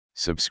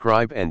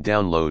Subscribe and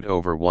download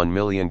over 1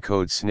 million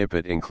code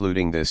snippet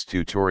including this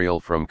tutorial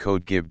from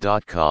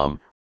codegive.com,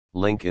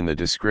 link in the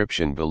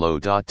description below.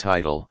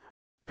 Title: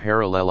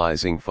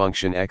 Parallelizing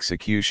function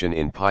execution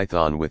in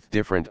Python with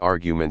different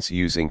arguments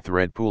using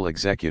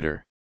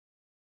ThreadPoolExecutor.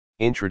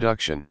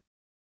 Introduction.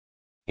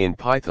 In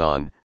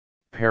Python,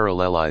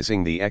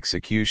 parallelizing the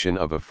execution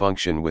of a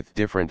function with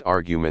different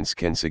arguments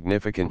can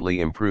significantly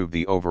improve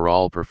the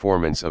overall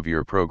performance of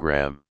your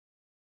program.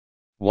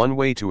 One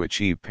way to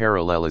achieve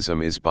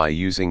parallelism is by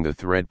using the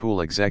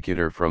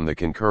ThreadPoolExecutor from the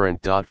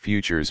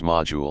concurrent.futures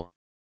module.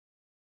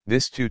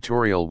 This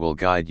tutorial will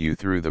guide you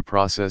through the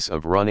process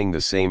of running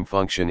the same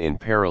function in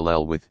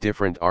parallel with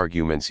different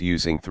arguments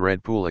using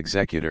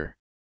ThreadPoolExecutor.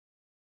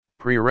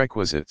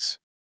 Prerequisites.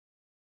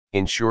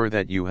 Ensure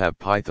that you have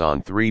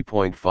Python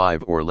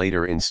 3.5 or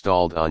later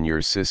installed on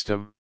your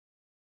system.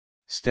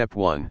 Step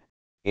 1.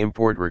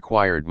 Import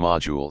required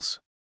modules.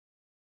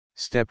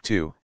 Step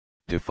 2.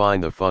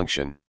 Define the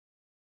function.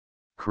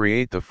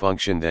 Create the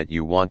function that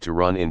you want to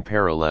run in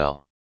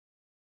parallel.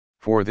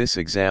 For this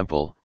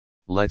example,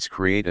 let's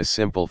create a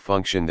simple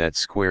function that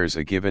squares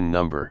a given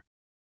number.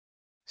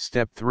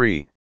 Step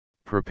 3.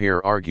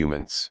 Prepare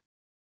arguments.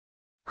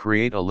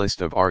 Create a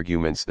list of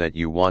arguments that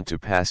you want to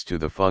pass to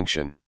the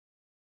function.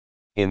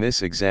 In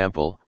this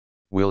example,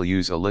 we'll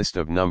use a list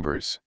of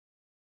numbers.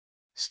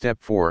 Step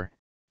 4.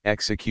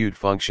 Execute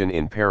function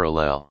in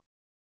parallel.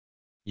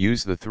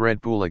 Use the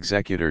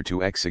ThreadPoolExecutor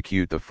to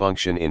execute the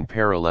function in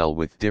parallel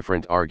with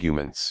different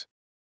arguments.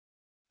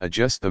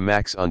 Adjust the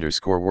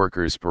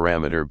max_workers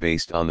parameter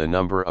based on the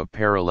number of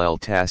parallel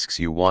tasks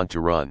you want to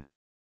run.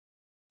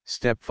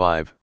 Step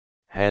 5.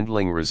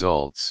 Handling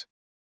results.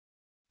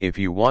 If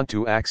you want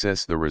to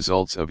access the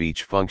results of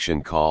each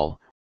function call,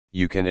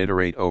 you can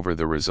iterate over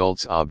the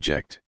results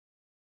object.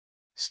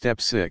 Step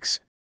 6.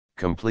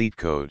 Complete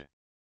code.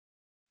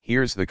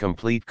 Here's the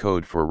complete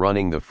code for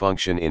running the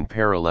function in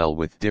parallel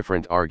with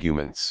different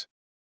arguments.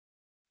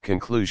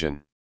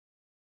 Conclusion.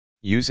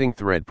 Using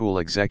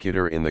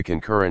ThreadPoolExecutor in the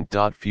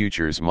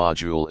concurrent.futures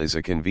module is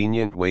a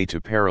convenient way to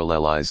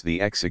parallelize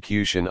the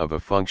execution of a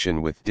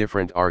function with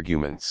different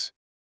arguments.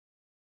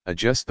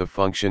 Adjust the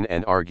function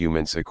and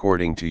arguments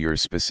according to your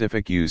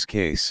specific use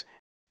case,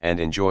 and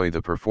enjoy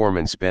the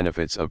performance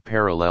benefits of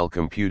parallel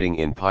computing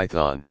in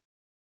Python.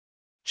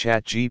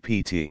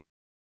 ChatGPT.